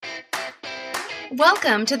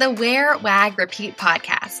Welcome to the Wear, Wag, Repeat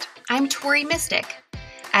podcast. I'm Tori Mystic.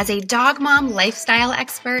 As a dog mom lifestyle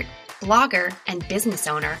expert, blogger, and business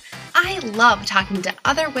owner, I love talking to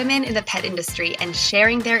other women in the pet industry and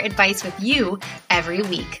sharing their advice with you every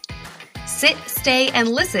week. Sit, stay, and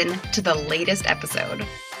listen to the latest episode.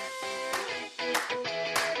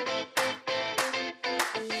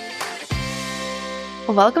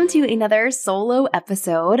 Welcome to another solo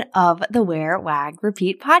episode of the Wear, Wag,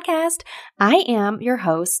 Repeat podcast. I am your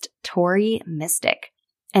host, Tori Mystic.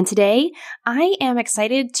 And today I am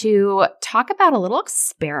excited to talk about a little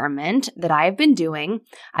experiment that I've been doing.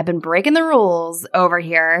 I've been breaking the rules over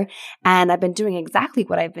here, and I've been doing exactly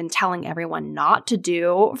what I've been telling everyone not to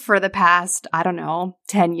do for the past,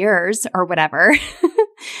 10 years or whatever,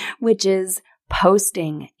 which is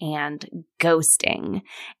posting and ghosting.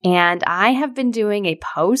 And I have been doing a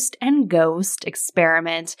post and ghost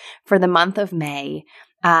experiment for the month of May.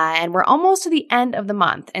 And we're almost to the end of the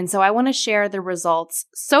month. And so I want to share the results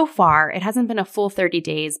so far. It hasn't been a full 30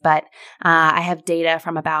 days, but I have data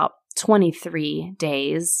from about 23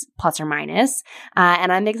 days, plus or minus.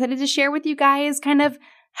 And I'm excited to share with you guys kind of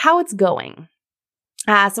how it's going.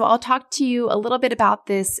 So I'll talk to you a little bit about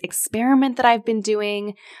this experiment that I've been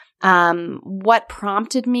doing, what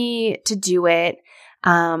prompted me to do it,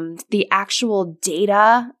 the actual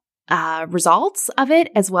data results of it,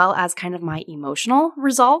 as well as kind of my emotional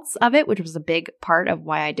results of it, which was a big part of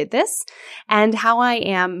why I did this, and how I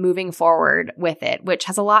am moving forward with it, which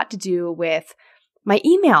has a lot to do with my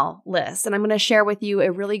email list. And I'm going to share with you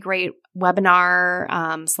a really great webinar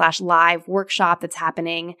 / live workshop that's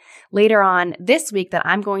happening later on this week that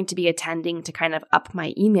I'm going to be attending to kind of up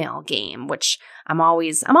my email game, which I'm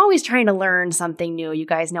always trying to learn something new. You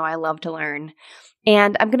guys know I love to learn.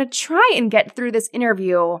 And I'm going to try and get through this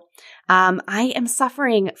interview. I am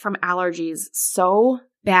suffering from allergies so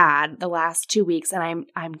bad the last 2 weeks, and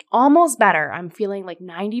I'm almost better. I'm feeling like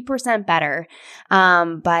 90% better,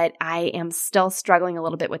 but I am still struggling a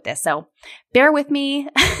little bit with this. So bear with me.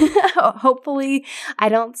 Hopefully I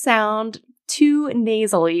don't sound too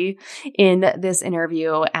nasally in this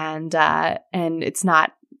interview, and it's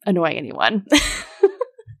not annoying anyone.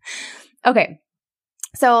 Okay.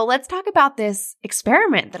 So let's talk about this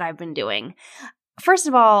experiment that I've been doing. First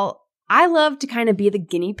of all, I love to kind of be the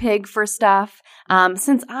guinea pig for stuff.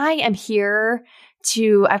 Since I am here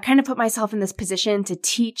I've kind of put myself in this position to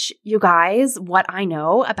teach you guys what I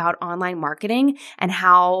know about online marketing and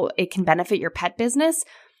how it can benefit your pet business.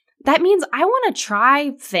 That means I want to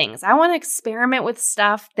try things. I want to experiment with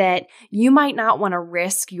stuff that you might not want to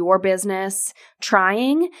risk your business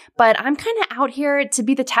trying, but I'm kind of out here to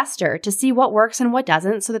be the tester, to see what works and what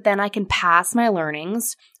doesn't, so that then I can pass my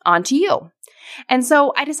learnings on to you. And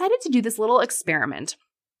so I decided to do this little experiment.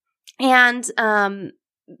 And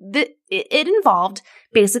it involved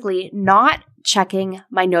basically not checking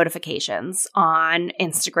my notifications on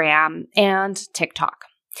Instagram and TikTok.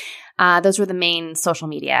 Those were the main social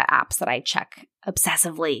media apps that I check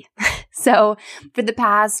obsessively. So for the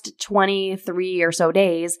past 23 or so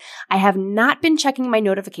days, I have not been checking my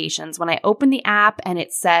notifications. When I open the app and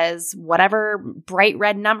it says whatever bright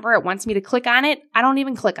red number it wants me to click on it, I don't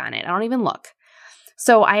even click on it. I don't even look.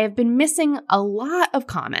 So I have been missing a lot of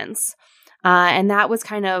comments. And that was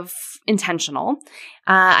kind of intentional.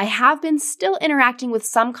 I have been still interacting with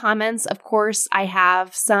some comments. Of course, I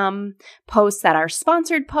have some posts that are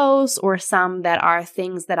sponsored posts or some that are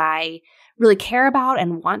things that I really care about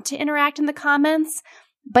and want to interact in the comments.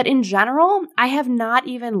 But in general, I have not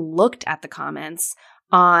even looked at the comments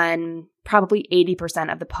on probably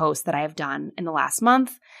 80% of the posts that I have done in the last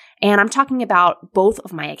month. And I'm talking about both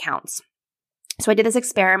of my accounts. So I did this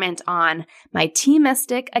experiment on my Team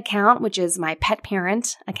Mystic account, which is my pet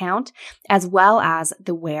parent account, as well as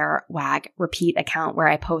the Wear, Wag, Repeat account, where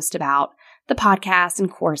I post about the podcast and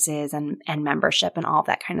courses and membership and all of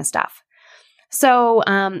that kind of stuff. So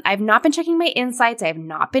I've not been checking my insights. I have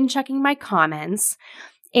not been checking my comments.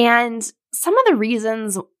 And some of the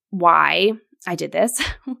reasons why I did this,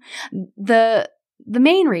 the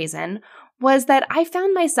main reason was that I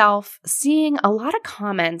found myself seeing a lot of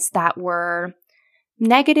comments that were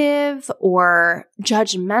negative or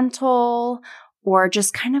judgmental or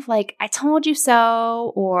just kind of like, I told you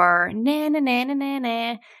so, or nah, nah, nah, nah, nah,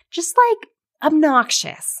 nah, just like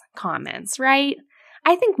obnoxious comments, right?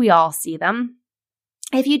 I think we all see them.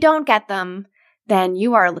 If you don't get them, then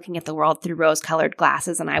you are looking at the world through rose-colored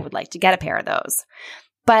glasses, and I would like to get a pair of those.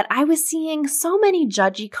 But I was seeing so many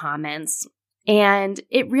judgy comments, and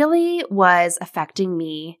it really was affecting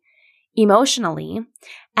me emotionally,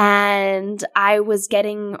 and I was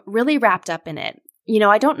getting really wrapped up in it. You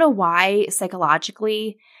know, I don't know why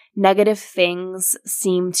psychologically negative things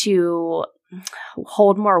seem to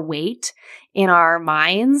hold more weight in our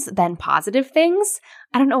minds than positive things.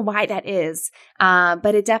 I don't know why that is,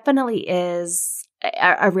 but it definitely is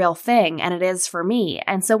a real thing, and it is for me.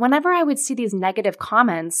 And so whenever I would see these negative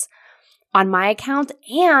comments on my account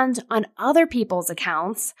and on other people's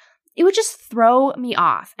accounts, it would just throw me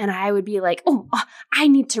off. And I would be like, oh, I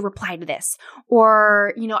need to reply to this.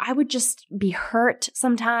 Or, I would just be hurt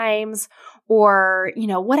sometimes, or,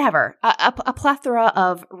 whatever, a plethora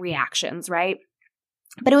of reactions, right?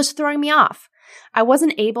 But it was throwing me off. I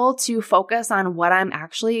wasn't able to focus on what I'm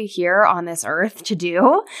actually here on this earth to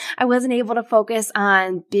do. I wasn't able to focus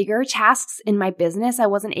on bigger tasks in my business. I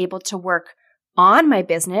wasn't able to work on my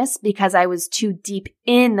business because I was too deep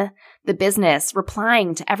in the business,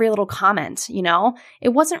 replying to every little comment,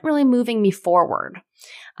 It wasn't really moving me forward.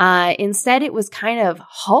 Instead, it was kind of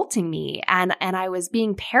halting me, and I was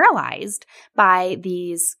being paralyzed by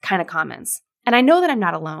these kind of comments. And I know that I'm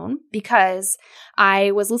not alone because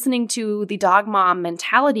I was listening to the Dog Mom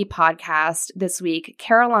Mentality podcast this week.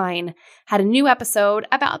 Caroline had a new episode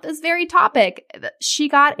about this very topic. She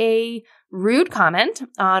got a rude comment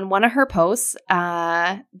on one of her posts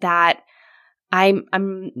that I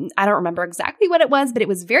don't remember exactly what it was, but it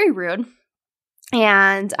was very rude.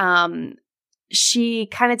 And she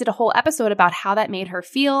kind of did a whole episode about how that made her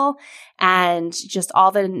feel and just all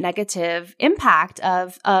the negative impact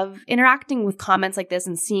of interacting with comments like this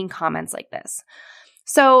and seeing comments like this.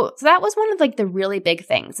 So that was one of the really big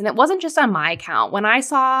things. And it wasn't just on my account. When I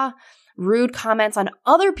saw rude comments on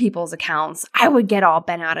other people's accounts, I would get all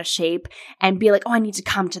bent out of shape and be like, oh, I need to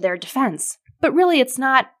come to their defense. But really, it's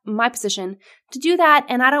not my position to do that.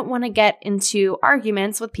 And I don't want to get into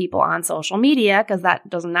arguments with people on social media because that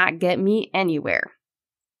does not get me anywhere.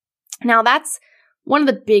 Now, that's one of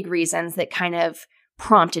the big reasons that kind of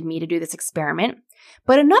prompted me to do this experiment.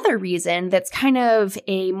 But another reason that's kind of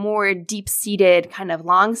a more deep-seated, kind of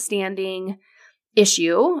long-standing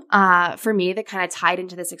issue for me that kind of tied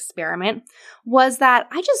into this experiment was that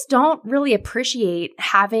I just don't really appreciate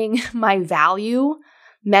having my value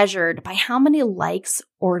measured by how many likes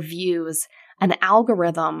or views an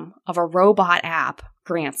algorithm of a robot app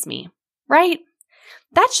grants me, right?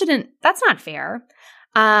 That's not fair.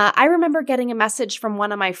 I remember getting a message from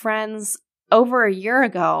one of my friends over a year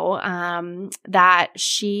ago that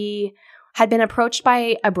she had been approached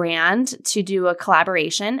by a brand to do a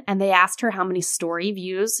collaboration, and they asked her how many story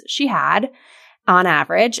views she had on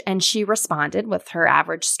average, and she responded with her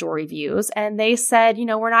average story views, and they said,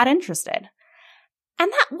 we're not interested.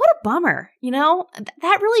 And what a bummer,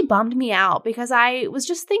 that really bummed me out because I was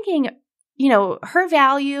just thinking, her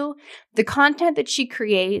value, the content that she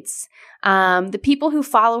creates, the people who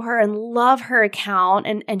follow her and love her account,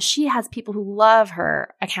 and she has people who love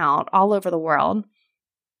her account all over the world.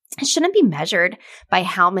 It shouldn't be measured by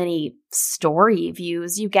how many story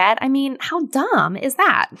views you get. I mean, how dumb is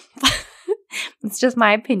that? It's just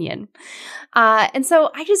my opinion. And so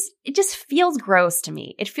it just feels gross to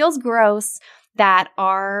me. It feels gross that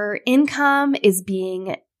our income is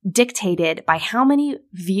being dictated by how many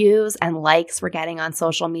views and likes we're getting on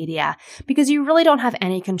social media because you really don't have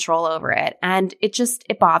any control over it. And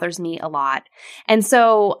it bothers me a lot. And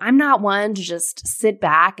so I'm not one to just sit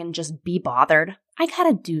back and just be bothered. I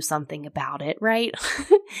gotta do something about it, right?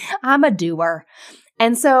 I'm a doer.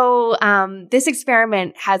 And so this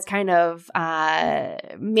experiment has kind of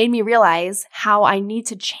made me realize how I need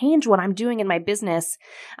to change what I'm doing in my business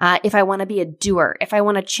if I want to be a doer, if I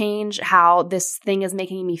want to change how this thing is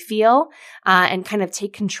making me feel and kind of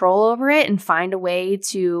take control over it and find a way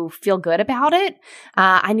to feel good about it.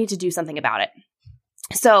 I need to do something about it.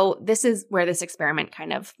 So this is where this experiment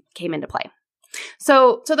kind of came into play.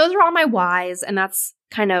 So those are all my whys, and that's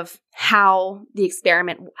kind of how the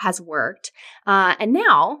experiment has worked. And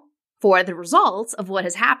now for the results of what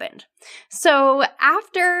has happened. So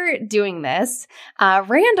after doing this,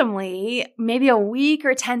 randomly, maybe a week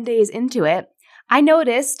or 10 days into it, I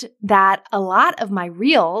noticed that a lot of my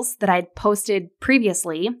reels that I'd posted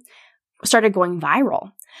previously started going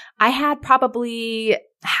viral. I had probably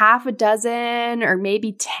half a dozen or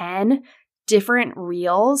maybe 10 different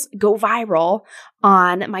reels go viral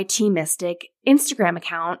on my Team Mystic Instagram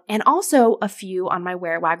account and also a few on my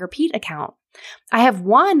Wear Wag Repeat account. I have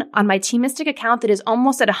one on my Team Mystic account that is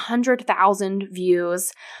almost at 100,000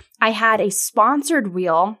 views. I had a sponsored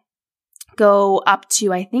reel go up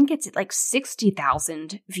to, I think it's like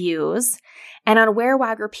 60,000 views. And on Wear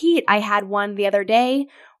Wag Repeat, I had one the other day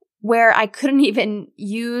where I couldn't even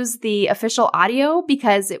use the official audio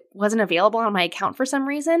because it wasn't available on my account for some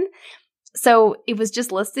reason. So it was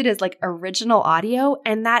just listed as like original audio,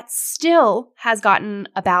 and that still has gotten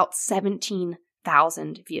about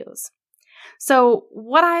 17,000 views. So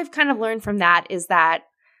what I've kind of learned from that is that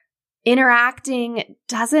interacting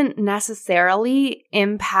doesn't necessarily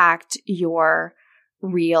impact your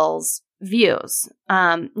Reels views.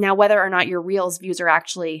 Now, whether or not your Reels views are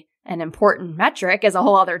actually an important metric is a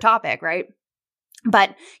whole other topic, right?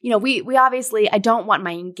 But, we obviously, I don't want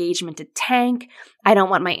my engagement to tank. I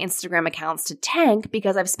don't want my Instagram accounts to tank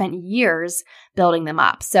because I've spent years building them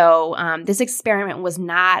up. So this experiment was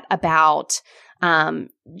not about,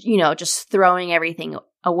 just throwing everything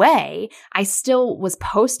away. I still was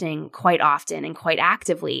posting quite often and quite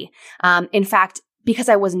actively. In fact, because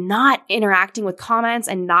I was not interacting with comments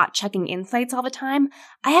and not checking insights all the time,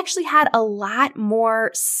 I actually had a lot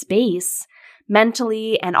more space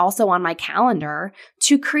mentally and also on my calendar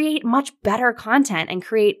to create much better content and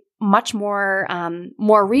create much more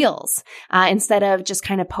reels instead of just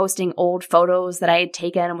kind of posting old photos that I had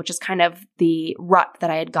taken, which is kind of the rut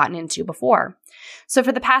that I had gotten into before. So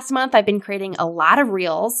for the past month, I've been creating a lot of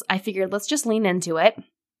reels. I figured let's just lean into it.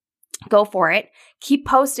 Go for it. Keep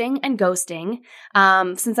posting and ghosting.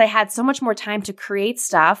 Since I had so much more time to create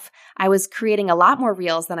stuff, I was creating a lot more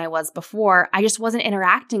reels than I was before. I just wasn't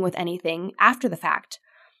interacting with anything after the fact.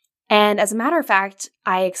 And as a matter of fact,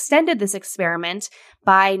 I extended this experiment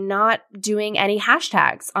by not doing any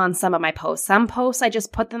hashtags on some of my posts. Some posts, I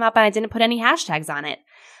just put them up and I didn't put any hashtags on it.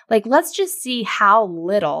 Like, let's just see how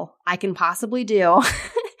little I can possibly do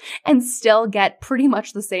and still get pretty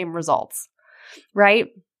much the same results, right?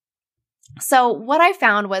 So what I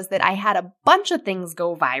found was that I had a bunch of things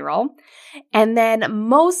go viral, and then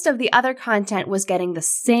most of the other content was getting the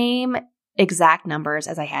same exact numbers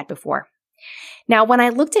as I had before. Now, when I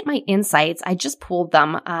looked at my insights, I just pulled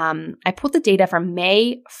them. I pulled the data from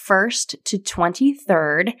May 1st to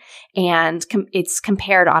 23rd, and it's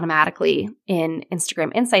compared automatically in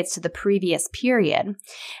Instagram Insights to the previous period.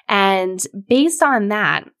 And based on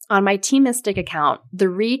that, on my Teamistic account, the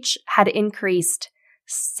reach had increased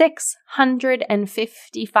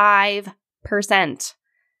 655%.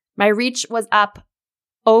 My reach was up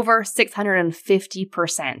over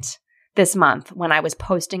 650% this month when I was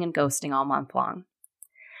posting and ghosting all month long.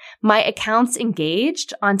 My accounts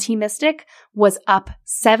engaged on Teamistic was up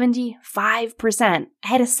 75%. I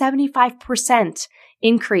had a 75%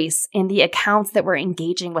 increase in the accounts that were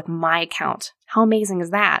engaging with my account. How amazing is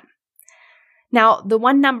that? Now, the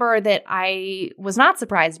one number that I was not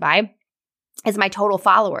surprised by is my total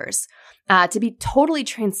followers. To be totally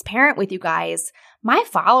transparent with you guys, my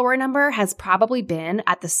follower number has probably been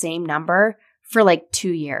at the same number for like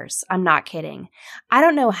 2 years. I'm not kidding. I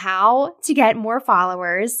don't know how to get more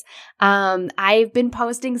followers. I've been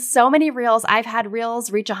posting so many reels. I've had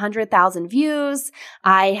reels reach 100,000 views.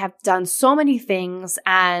 I have done so many things,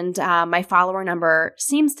 and my follower number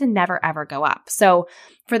seems to never ever go up. So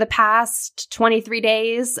for the past 23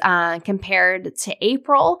 days, compared to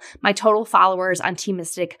April, my total followers on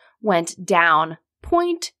Teamistic went down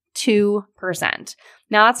 0.2%.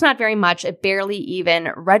 Now, that's not very much. It barely even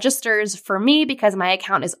registers for me because my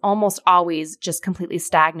account is almost always just completely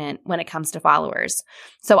stagnant when it comes to followers.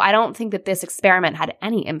 So I don't think that this experiment had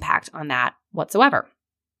any impact on that whatsoever.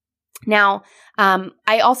 Now,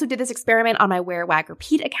 I also did this experiment on my Wear, Wag,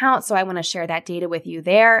 Repeat account, so I want to share that data with you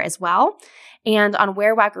there as well. And on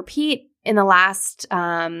Wear, Wag, Repeat, in the last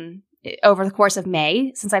over the course of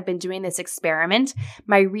May, since I've been doing this experiment,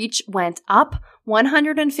 my reach went up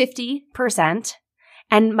 150%,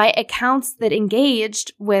 and my accounts that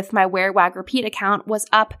engaged with my Wear, Wag, Repeat account was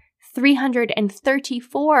up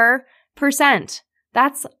 334%.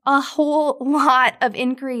 That's a whole lot of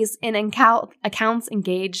increase in accounts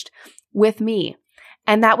engaged with me.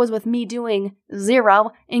 And that was with me doing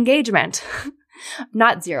zero engagement.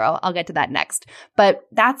 Not zero, I'll get to that next. But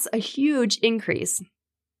that's a huge increase.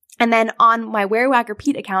 And then on my Wear, Wag,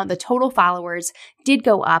 Repeat account, the total followers did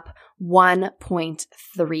go up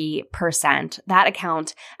 1.3%. That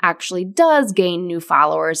account actually does gain new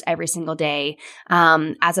followers every single day,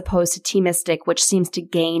 as opposed to Teamistic, which seems to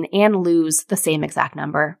gain and lose the same exact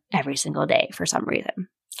number every single day for some reason.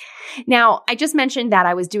 Now, I just mentioned that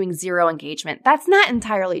I was doing zero engagement. That's not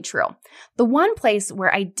entirely true. The one place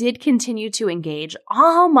where I did continue to engage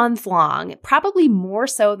all month long, probably more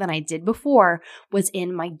so than I did before, was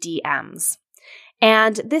in my DMs.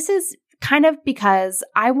 And this is kind of because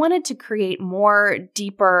I wanted to create more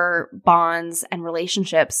deeper bonds and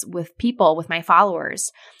relationships with people, with my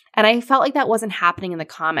followers. And I felt like that wasn't happening in the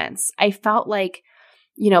comments. I felt like,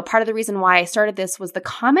 part of the reason why I started this was the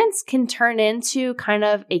comments can turn into kind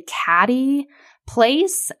of a catty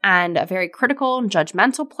place and a very critical and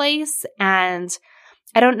judgmental place. And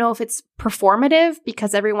I don't know if it's performative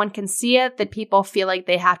because everyone can see it, that people feel like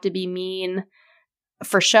they have to be mean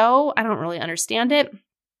for show. I don't really understand it.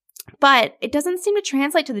 But it doesn't seem to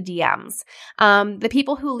translate to the DMs. The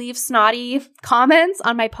people who leave snotty comments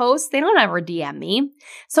on my posts, they don't ever DM me.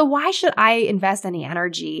 So why should I invest any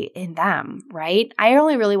energy in them, right? I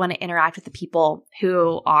only really want to interact with the people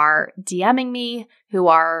who are DMing me, who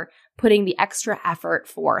are putting the extra effort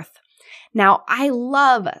forth. Now, I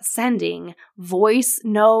love sending voice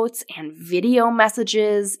notes and video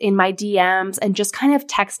messages in my DMs and just kind of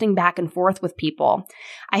texting back and forth with people.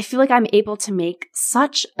 I feel like I'm able to make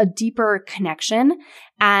such a deeper connection,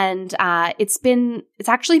 and it's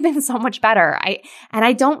actually been so much better.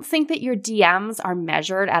 I don't think that your DMs are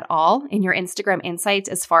measured at all in your Instagram insights,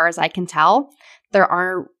 as far as I can tell. There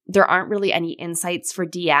aren't really any insights for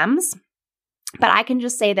DMs. But I can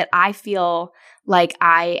just say that I feel like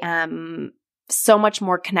I am so much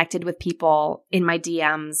more connected with people in my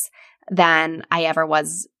DMs than I ever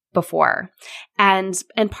was before. And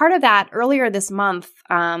part of that, earlier this month,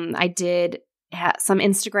 I did an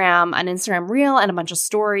Instagram reel and a bunch of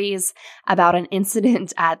stories about an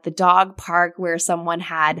incident at the dog park where someone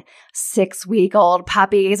had 6-week-old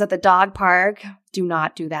puppies at the dog park. Do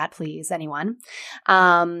not do that, please, anyone.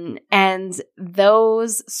 And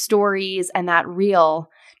those stories and that reel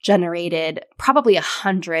generated probably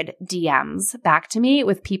 100 DMs back to me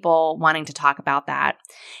with people wanting to talk about that.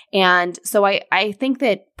 And so I think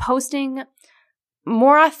that posting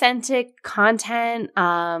more authentic content,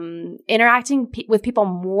 interacting with people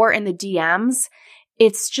more in the DMs,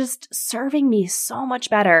 it's just serving me so much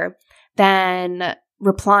better than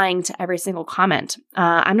replying to every single comment.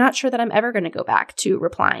 I'm not sure that I'm ever going to go back to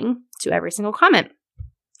replying to every single comment,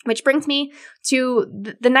 which brings me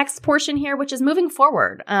to the next portion here, which is moving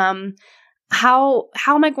forward. How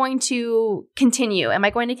am I going to continue? Am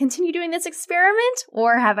I going to continue doing this experiment,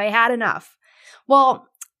 or have I had enough? Well,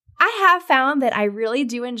 I have found that I really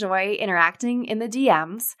do enjoy interacting in the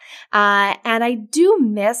DMs, and I do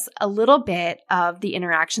miss a little bit of the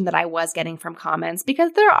interaction that I was getting from comments,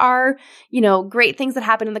 because there are, great things that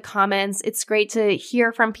happen in the comments. It's great to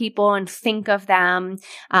hear from people and think of them,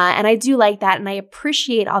 and I do like that, and I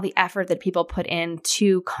appreciate all the effort that people put in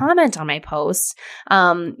to comment on my posts.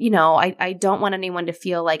 I don't want anyone to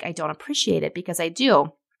feel like I don't appreciate it, because I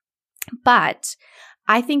do, but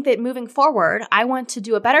I think that moving forward, I want to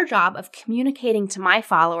do a better job of communicating to my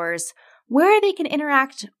followers where they can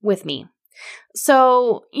interact with me.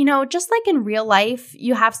 So, just like in real life,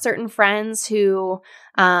 you have certain friends who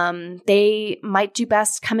they might do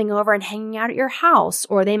best coming over and hanging out at your house,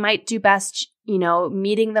 or they might do best,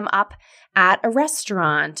 meeting them up at a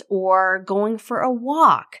restaurant or going for a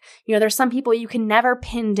walk. There's some people you can never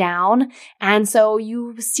pin down, and so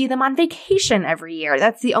you see them on vacation every year.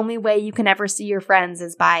 That's the only way you can ever see your friends,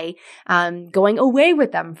 is by going away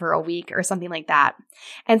with them for a week or something like that.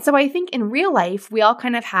 And so I think in real life, we all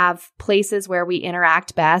kind of have places where we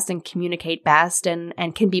interact best and communicate best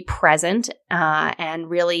and can be present and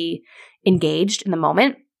really engaged in the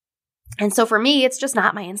moment. And so for me, it's just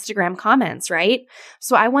not my Instagram comments, right?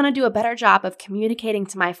 So I want to do a better job of communicating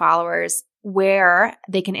to my followers where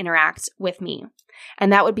they can interact with me.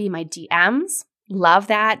 And that would be my DMs. Love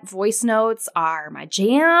that. Voice notes are my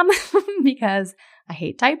jam because I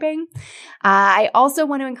hate typing. I also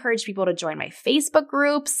want to encourage people to join my Facebook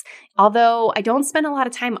groups. Although I don't spend a lot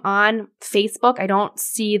of time on Facebook, I don't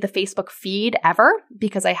see the Facebook feed ever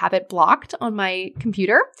because I have it blocked on my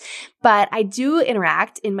computer. But I do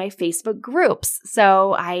interact in my Facebook groups.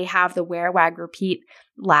 So I have the Wear, Wag, Repeat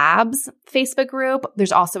Labs Facebook group.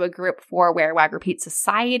 There's also a group for Wear, Wag, Repeat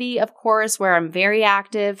Society, of course, where I'm very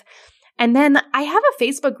active. And then I have a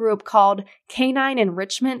Facebook group called Canine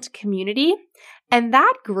Enrichment Community. And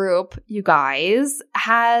that group, you guys,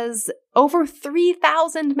 has over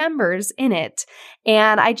 3,000 members in it.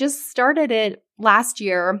 And I just started it last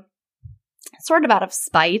year, sort of out of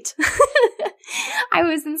spite. I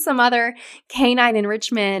was in some other canine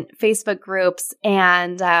enrichment Facebook groups,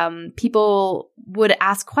 and people would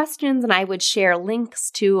ask questions, and I would share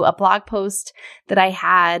links to a blog post that I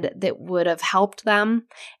had that would have helped them.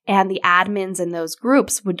 And the admins in those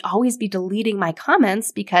groups would always be deleting my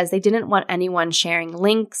comments because they didn't want anyone sharing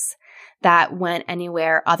links that went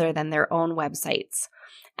anywhere other than their own websites.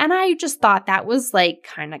 And I just thought that was like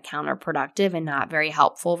kind of counterproductive and not very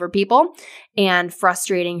helpful for people and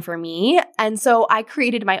frustrating for me. And so I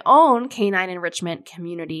created my own Canine Enrichment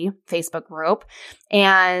Community Facebook group,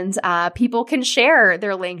 and people can share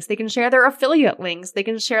their links. They can share their affiliate links. They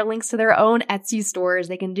can share links to their own Etsy stores.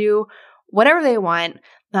 They can do whatever they want,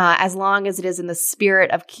 as long as it is in the spirit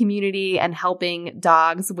of community and helping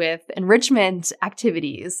dogs with enrichment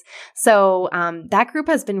activities. So that group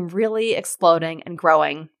has been really exploding and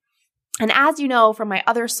growing. And as you know from my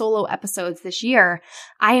other solo episodes this year,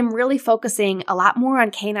 I am really focusing a lot more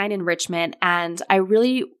on canine enrichment, and I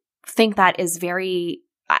really think that is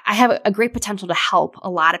I have a great potential to help a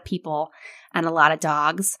lot of people and a lot of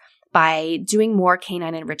dogs by doing more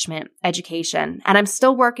canine enrichment education. And I'm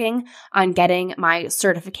still working on getting my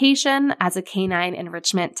certification as a canine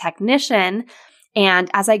enrichment technician. And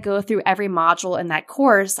as I go through every module in that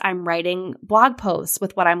course, I'm writing blog posts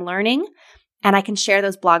with what I'm learning, and I can share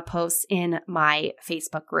those blog posts in my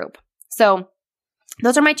Facebook group. So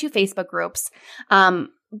those are my 2 Facebook groups.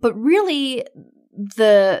 But really,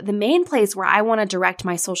 the main place where I want to direct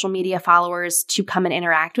my social media followers to come and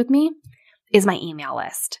interact with me is my email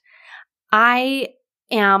list. I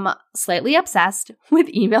am slightly obsessed with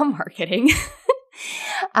email marketing.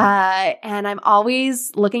 And I'm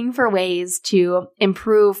always looking for ways to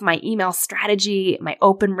improve my email strategy, my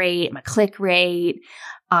open rate, my click rate,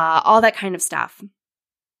 all that kind of stuff.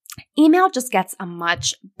 Email just gets a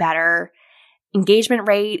much better engagement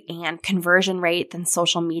rate and conversion rate than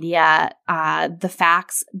social media. The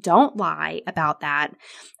facts don't lie about that.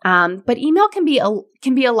 But email can be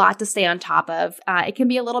a lot to stay on top of. It can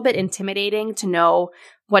be a little bit intimidating to know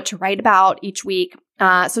what to write about each week.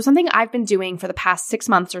 So something I've been doing for the past 6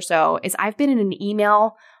 months or so is I've been in an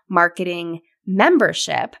email marketing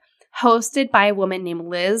membership hosted by a woman named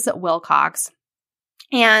Liz Wilcox.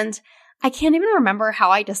 And I can't even remember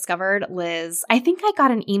how I discovered Liz. I think I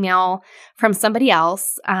got an email from somebody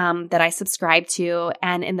else that I subscribed to,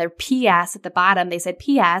 and in their PS at the bottom, they said,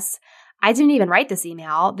 PS, I didn't even write this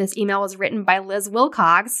email. This email was written by Liz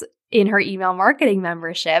Wilcox in her email marketing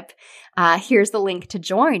membership. Here's the link to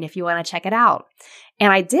join if you want to check it out.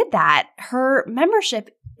 And I did that. Her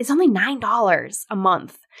membership is only $9 a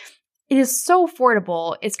month. It is so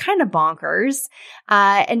affordable. It's kind of bonkers.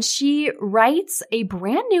 And she writes a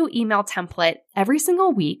brand new email template every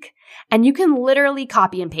single week, and you can literally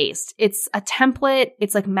copy and paste. It's a template.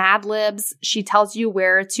 It's like Mad Libs. She tells you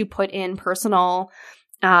where to put in personal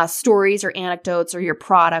stories or anecdotes or your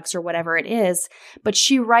products or whatever it is. But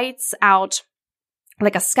she writes out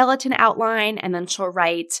like a skeleton outline, and then she'll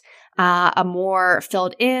write a more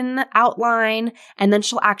filled in outline, and then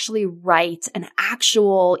she'll actually write an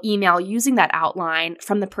actual email using that outline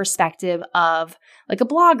from the perspective of like a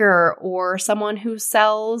blogger or someone who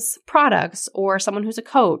sells products or someone who's a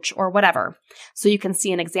coach or whatever. So you can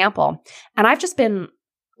see an example. And I've just been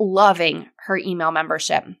loving her email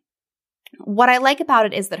membership. What I like about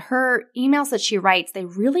it is that her emails that she writes, they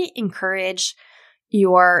really encourage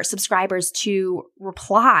your subscribers to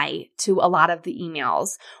reply to a lot of the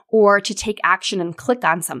emails or to take action and click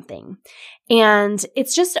on something. And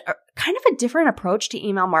it's just kind of a different approach to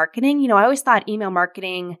email marketing. You know, I always thought email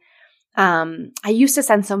marketing, I used to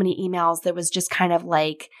send so many emails that was just kind of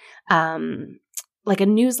like a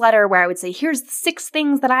newsletter where I would say, here's 6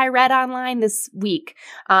 things that I read online this week,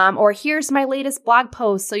 or here's my latest blog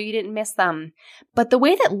post so you didn't miss them. But the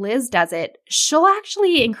way that Liz does it, she'll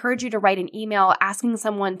actually encourage you to write an email asking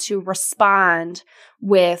someone to respond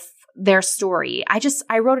with their story. I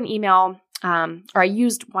wrote an email, or I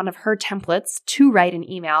used one of her templates to write an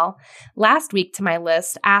email last week to my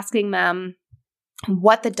list asking them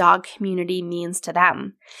what the dog community means to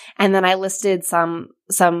them. And then I listed some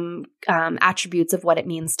attributes of what it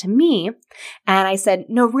means to me. And I said,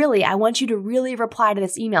 no, really, I want you to really reply to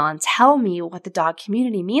this email and tell me what the dog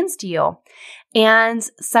community means to you. And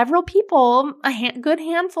several people, good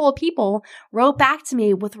handful of people, wrote back to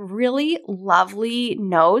me with really lovely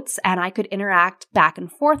notes, and I could interact back and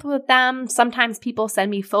forth with them. Sometimes people send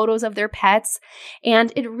me photos of their pets,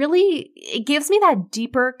 and it gives me that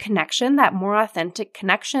deeper connection, that more authentic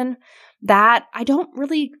connection that I don't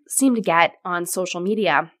really seem to get on social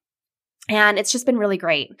media. And it's just been really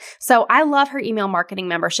great. So I love her email marketing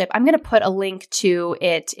membership. I'm going to put a link to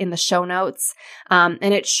it in the show notes.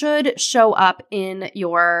 And it should show up in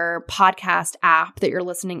your podcast app that you're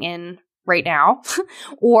listening in right now.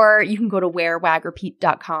 Or you can go to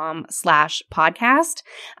wearwagrepeat.com/podcast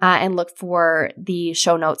and look for the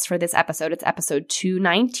show notes for this episode. It's episode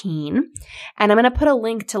 219. And I'm going to put a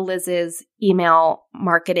link to Liz's email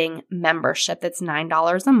marketing membership that's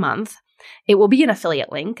 $9 a month. It will be an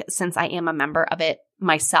affiliate link since I am a member of it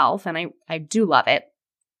myself, and I do love it.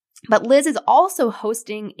 But Liz is also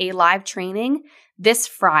hosting a live training this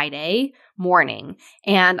Friday morning,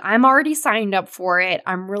 and I'm already signed up for it.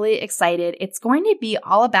 I'm really excited. It's going to be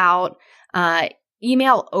all about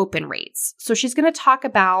email open rates. So she's going to talk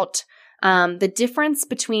about the difference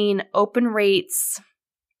between open rates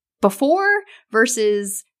before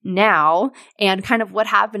versus now, and kind of what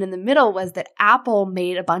happened in the middle was that Apple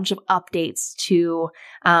made a bunch of updates to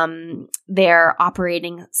their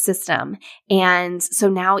operating system. And so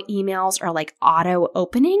now emails are like auto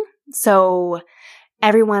opening. So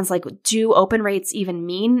everyone's like, do open rates even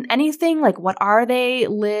mean anything? Like, what are they?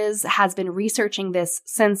 Liz has been researching this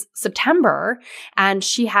since September, and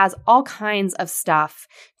she has all kinds of stuff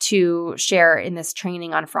to share in this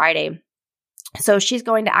training on Friday. So she's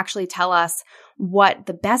going to actually tell us what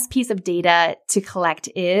the best piece of data to collect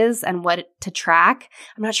is and what to track.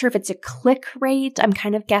 I'm not sure if it's a click rate. I'm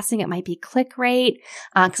kind of guessing it might be click rate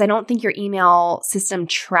because I don't think your email system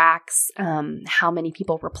tracks how many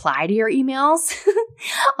people reply to your emails,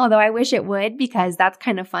 although I wish it would because that's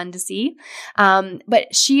kind of fun to see.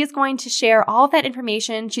 But she is going to share all of that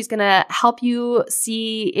information. She's going to help you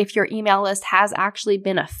see if your email list has actually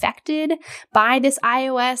been affected by this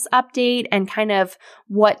iOS update and kind of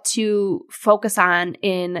what to focus on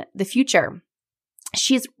in the future.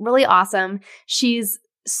 She's really awesome. She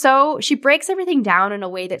breaks everything down in a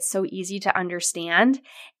way that's so easy to understand.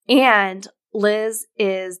 And Liz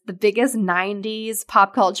is the biggest 90s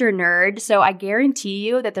pop culture nerd, so I guarantee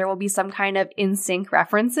you that there will be some kind of NSYNC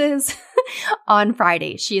references on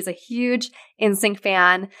Friday. She is a huge NSYNC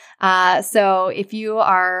fan, so if you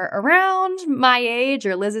are around my age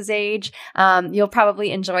or Liz's age, you'll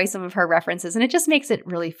probably enjoy some of her references, and it just makes it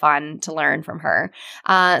really fun to learn from her.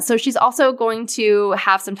 So she's also going to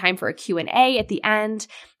have some time for a Q&A at the end,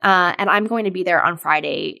 and I'm going to be there on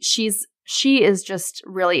Friday. She is just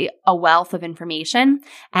really a wealth of information.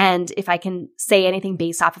 And if I can say anything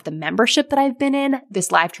based off of the membership that I've been in,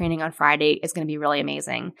 this live training on Friday is going to be really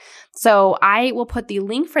amazing. So I will put the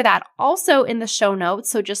link for that also in the show notes.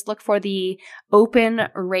 So just look for the open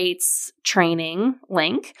rates training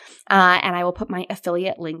link. And I will put my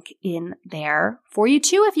affiliate link in there for you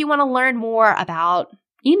too if you want to learn more about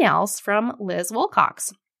emails from Liz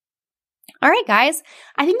Wilcox. All right, guys,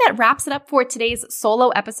 I think that wraps it up for today's solo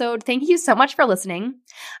episode. Thank you so much for listening.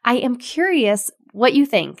 I am curious what you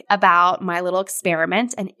think about my little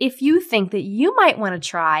experiment and if you think that you might want to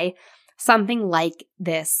try something like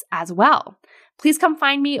this as well. Please come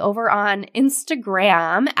find me over on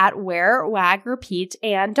Instagram at WearWagRepeat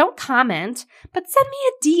and don't comment, but send me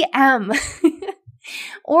a DM.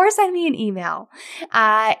 Or send me an email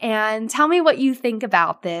and tell me what you think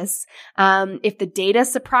about this. If the data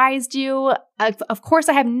surprised you, of course,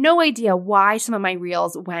 I have no idea why some of my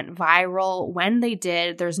reels went viral when they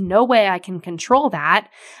did. There's no way I can control that.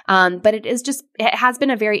 But it has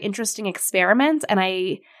been a very interesting experiment, and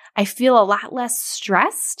I feel a lot less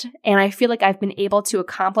stressed, and I feel like I've been able to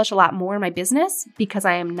accomplish a lot more in my business because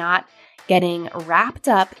I am not getting wrapped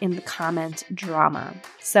up in the comment drama.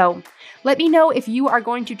 So let me know if you are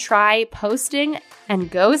going to try posting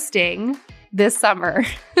and ghosting this summer.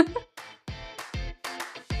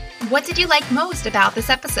 What did you like most about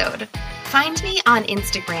this episode? Find me on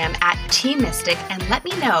Instagram at TMystic and let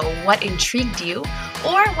me know what intrigued you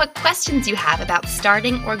or what questions you have about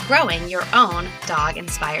starting or growing your own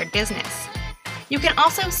dog-inspired business. You can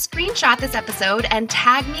also screenshot this episode and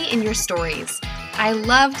tag me in your stories. I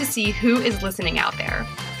love to see who is listening out there.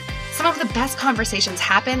 Some of the best conversations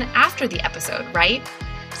happen after the episode, right?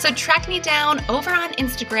 So track me down over on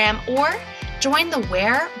Instagram or join the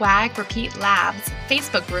Wear, Wag, Repeat Labs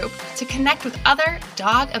Facebook group to connect with other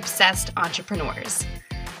dog-obsessed entrepreneurs.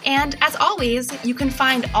 And as always, you can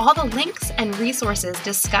find all the links and resources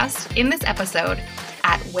discussed in this episode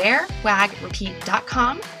at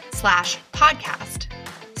wearwagrepeat.com/podcast.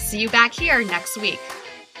 See you back here next week.